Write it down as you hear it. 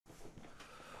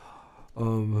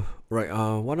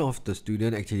One of the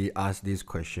student actually asked this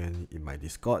question in my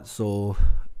Discord, so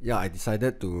yeah, I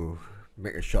decided to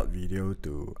make a short video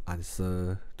to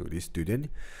answer to this student.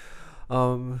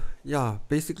 Yeah,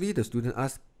 basically the student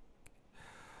asked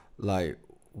like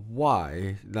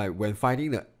why, like when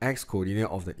finding the x coordinate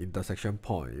of the intersection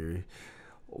point,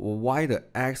 why the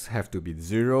x have to be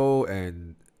 0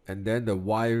 and then the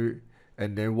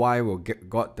y will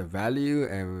got the value,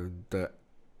 and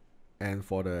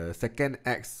for the second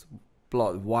x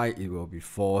plot y it will be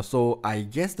 4. So I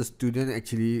guess the student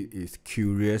actually is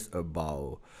curious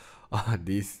about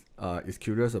this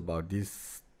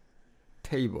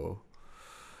table.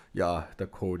 Yeah, the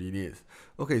coordinates.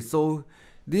 Okay, so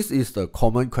this is the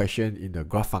common question in the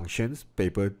graph functions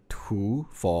paper 2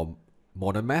 for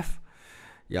modern math.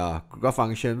 Yeah, graph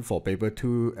function for paper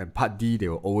 2 and part D, they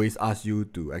will always ask you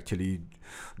to actually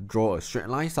draw a straight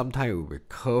line. Sometimes it will be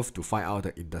curved to find out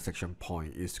the intersection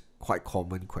point. It's quite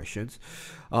common questions.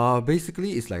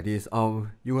 Basically it's like this.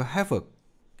 You will have a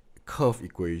curve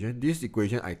equation. This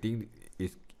equation I think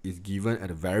is given at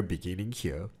the very beginning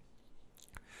here.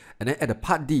 And then at the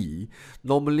part D,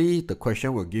 normally the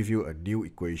question will give you a new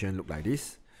equation look like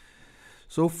this.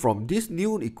 So from this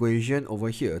new equation over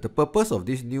here, the purpose of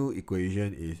this new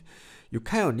equation is you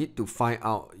kind of need to find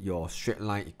out your straight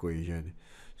line equation.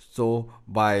 So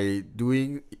by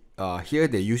doing here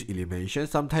they use elimination.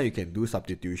 Sometimes you can do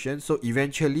substitution. So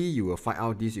eventually you will find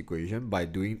out this equation by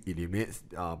doing eliminates.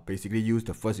 Basically use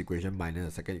the first equation minus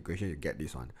the second equation, you get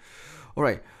this one.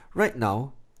 Alright, right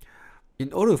now,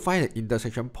 in order to find the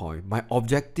intersection point, my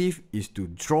objective is to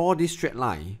draw this straight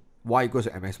line y equals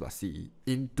to mx plus c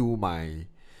into my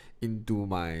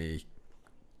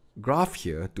graph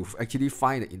here to actually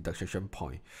find the intersection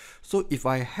point. So if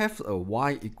I have a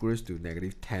y equals to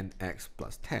negative 10x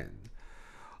plus 10,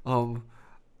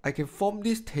 I can form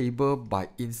this table by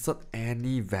insert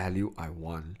any value I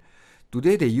want.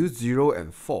 Today they use 0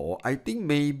 and 4. I think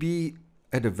maybe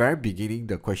at the very beginning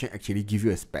the question actually give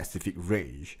you a specific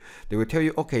range. They will tell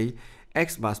you, okay,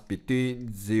 x must be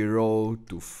between 0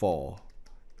 to 4.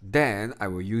 Then I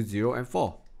will use 0 and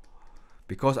 4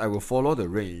 because I will follow the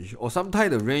range. Or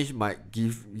sometimes the range might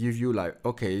give you like,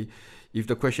 okay, if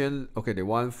the question, okay, they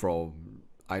want from,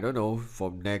 I don't know,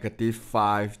 from negative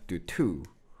 5 to 2.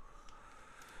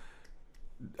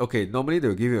 Okay, normally they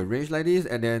will give you a range like this,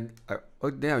 and then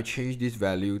I'll change this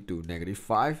value to negative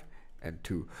 5 and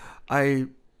 2. I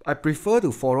prefer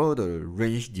to follow the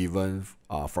range given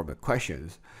from the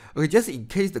questions. Okay, just in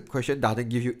case the question doesn't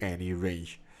give you any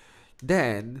range,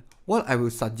 then what I will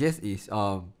suggest is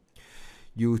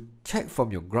you check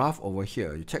from your graph over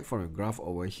here.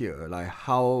 Like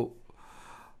how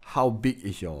big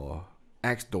is your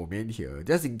x domain here.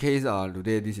 Just in case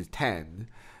today this is 10,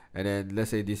 and then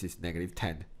let's say this is negative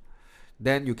 10.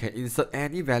 Then you can insert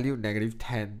any value negative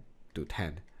 10 to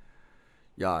 10.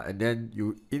 Yeah, and then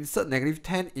you insert negative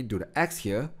 10 into the x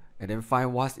here, and then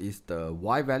find what is the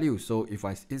y value. So if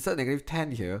I insert negative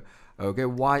 10 here, I will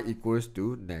get y equals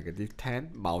to negative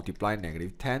 10 multiply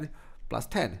negative 10 plus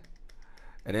 10.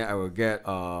 And then I will get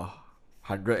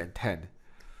 110.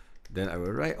 Then I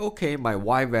will write, okay, my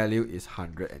y value is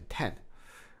 110.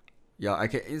 Yeah, I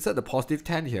can insert the positive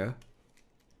 10 here.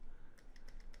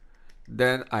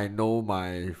 Then I know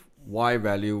my y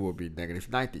value will be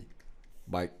negative 90.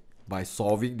 By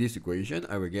solving this equation,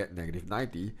 I will get negative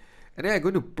 90. And then I'm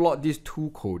going to plot these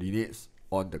two coordinates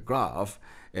on the graph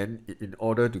and in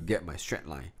order to get my straight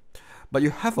line. But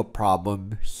you have a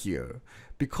problem here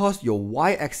because your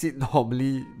y-axis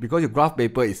normally, because your graph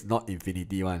paper is not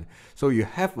infinity one, so you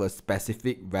have a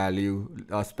specific value,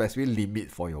 a specific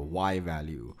limit for your y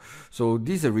value. So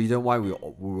this is the reason why we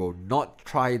will not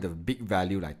try the big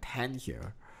value like 10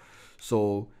 here.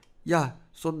 So yeah,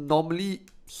 so normally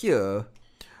here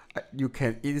you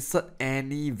can insert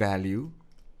any value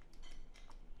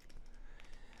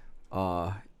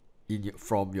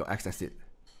from your x-axis.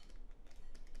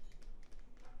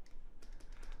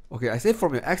 Okay, I say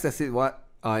from your x-axis, what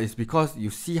is because you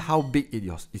see how big is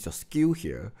your scale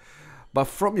here. But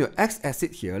from your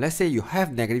x-axis here, let's say you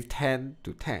have negative 10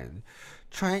 to 10,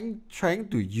 trying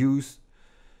to use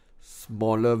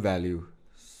smaller value.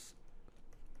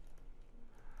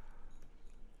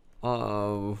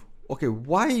 Okay,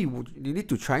 why would you need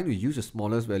to try to use the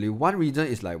smallest value? One reason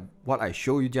is like what I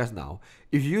showed you just now.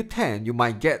 If you use 10, you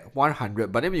might get 100,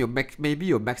 but then maybe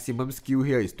your maximum skew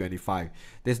here is 25.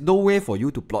 There's no way for you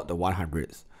to plot the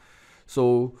 100s.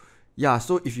 So yeah,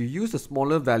 so if you use the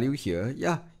smaller value here,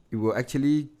 yeah, it will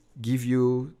actually give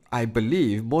you, I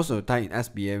believe, most of the time in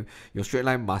SPM, your straight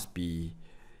line must be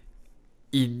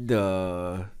in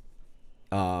the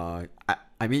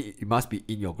I mean, it must be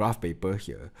in your graph paper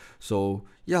here. So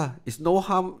yeah, it's no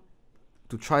harm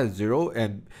to try 0,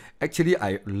 and actually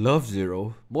I love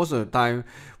 0. Most of the time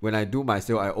when I do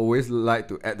myself, I always like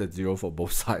to add the 0 for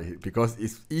both sides because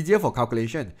it's easier for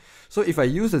calculation. So if I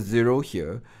use a 0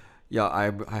 here, yeah,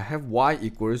 I have y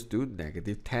equals to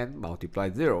negative 10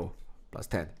 multiplied 0 plus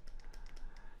 10.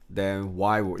 Then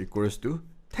y will equals to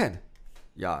 10.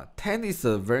 Yeah, 10 is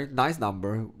a very nice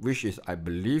number, which is, I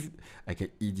believe, I can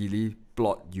easily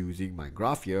plot using my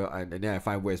graph here, and then I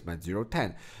find where is my 0,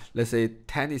 10. Let's say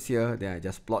 10 is here, then I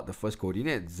just plot the first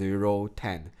coordinate, 0,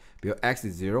 10. Because x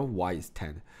is 0, y is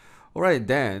 10. Alright,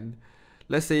 then,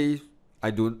 let's say I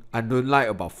don't like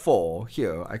about 4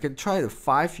 here. I can try the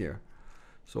 5 here.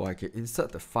 So I can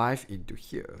insert the 5 into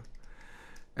here.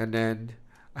 And then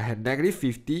I have negative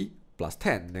 50 plus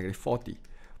 10, negative 40.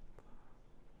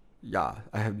 Yeah,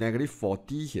 I have negative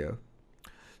 40 here.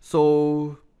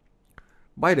 So,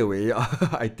 by the way,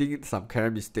 I think some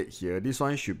current mistake here. This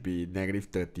one should be negative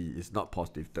 30. It's not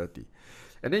positive 30.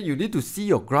 And then you need to see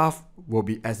your graph will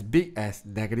be as big as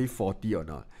negative 40 or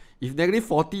not. If negative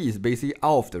 40 is basically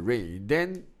out of the range,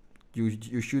 then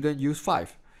you shouldn't use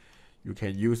 5. You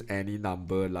can use any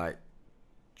number like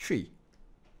 3.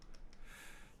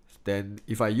 Then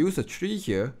if I use a 3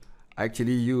 here, I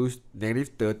actually use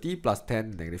negative 30 plus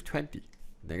 10, negative 20.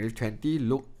 Negative 20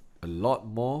 look a lot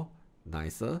more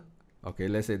nicer. Okay,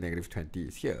 let's say negative 20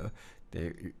 is here.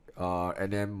 Then,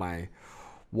 and then my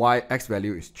x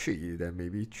value is 3. Then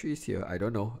maybe 3 is here. I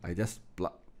don't know. I just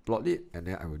plot it, and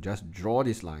then I will just draw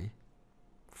this line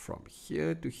from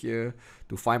here to here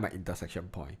to find my intersection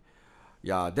point.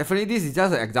 Yeah, definitely this is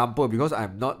just an example because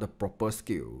I'm not the proper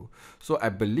skill. So I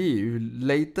believe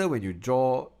later when you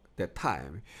draw that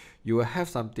time, you will have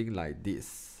something like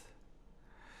this.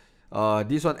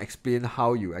 This one explains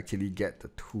how you actually get the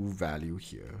two value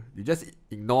here. You just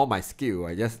ignore my skill.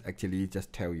 I just actually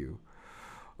just tell you.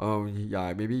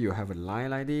 Yeah, maybe you have a line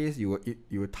like this. You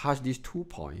will touch these 2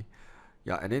 points.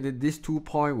 Yeah, and then this 2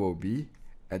 point will be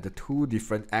at the two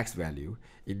different x value.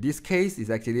 In this case, it's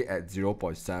actually at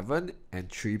 0.7 and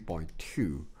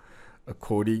 3.2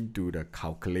 according to the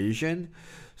calculation.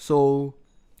 So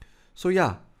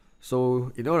yeah.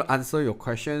 So in order to answer your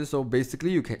question, so basically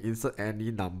you can insert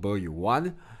any number you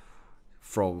want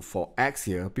for x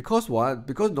here. Because what?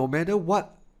 Because no matter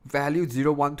what value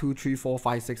 0, 1, 2, 3, 4,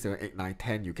 5, 6, 7, 8, 9,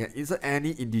 10, you can insert any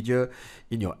integer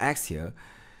in your x here.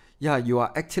 Yeah, you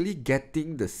are actually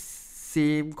getting the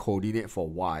same coordinate for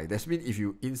y. That means if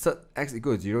you insert x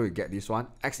equals to 0, you get this one.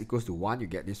 X equals to 1, you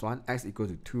get this one. X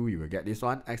equals to 2, you will get this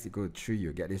one. X equals to 3,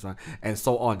 you get this one, and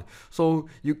so on. So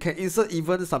you can insert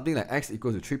even something like x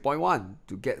equals to 3.1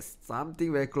 to get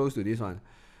something very close to this one.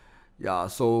 Yeah,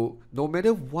 so no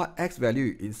matter what x value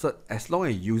you insert, as long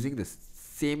as you're using the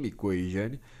same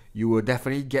equation, you will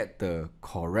definitely get the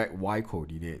correct y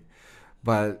coordinate.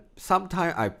 But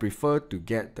sometimes I prefer to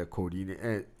get the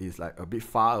coordinate is like a bit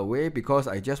far away because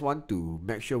I just want to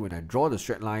make sure when I draw the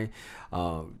straight line,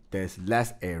 there's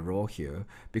less error here.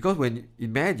 Because when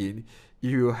imagine if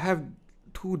you have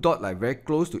two dots like very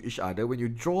close to each other, when you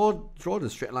draw the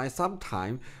straight line,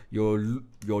 sometimes your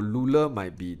ruler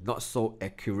might be not so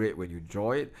accurate when you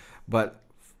draw it. But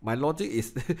my logic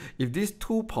is if this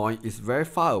 2 point is very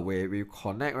far away, when you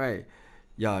connect, right?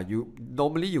 Yeah,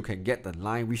 normally you can get the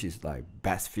line which is like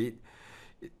best fit.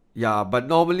 Yeah, but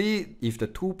normally if the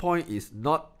 2 point is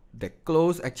not that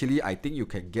close, actually I think you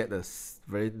can get a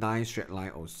very nice straight line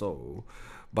also.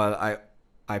 But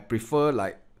I prefer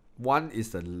like one is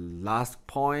the last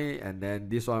point, and then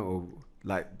this one will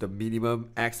like the minimum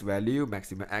x value,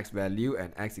 maximum x value,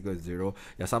 and x equals 0.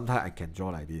 Yeah, sometimes I can draw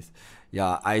like this.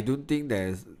 Yeah, I don't think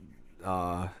there's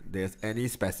any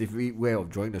specific way of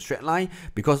drawing the straight line,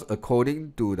 because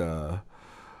according to the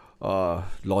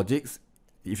logics,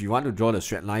 if you want to draw the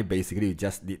straight line, basically you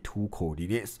just need two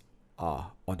coordinates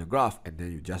on the graph, and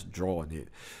then you just draw on it.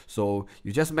 So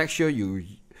you just make sure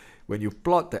when you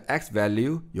plot the x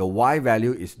value, your y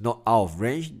value is not out of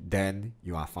range, then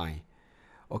you are fine.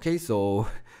 Okay, so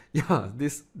yeah,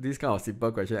 this kind of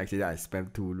simple question, actually I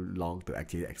spent too long to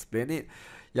actually explain it.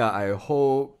 Yeah, I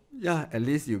hope, yeah, at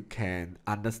least you can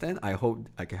understand. I hope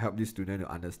I can help this student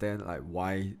to understand like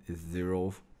why is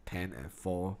 0, 10, and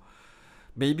 4.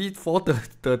 Maybe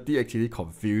 430 actually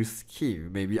confused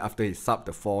him. Maybe after he subbed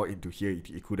the 4 into here,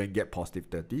 he couldn't get positive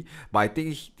 30. But I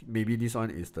think maybe this one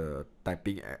is the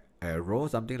typing error,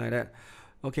 something like that.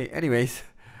 Okay, anyways,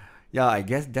 yeah, I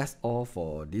guess that's all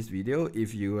for this video.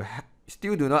 If you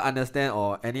still do not understand,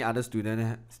 or any other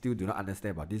student still do not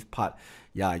understand about this part,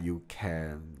 yeah, you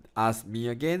can ask me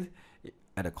again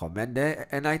at the comment there.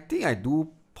 And I think I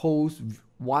do post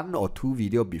 1 or 2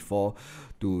 video before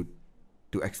to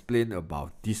explain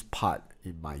about this part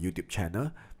in my YouTube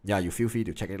channel. Yeah, you feel free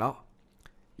to check it out.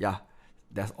 Yeah,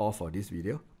 that's all for this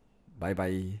video. Bye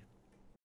bye.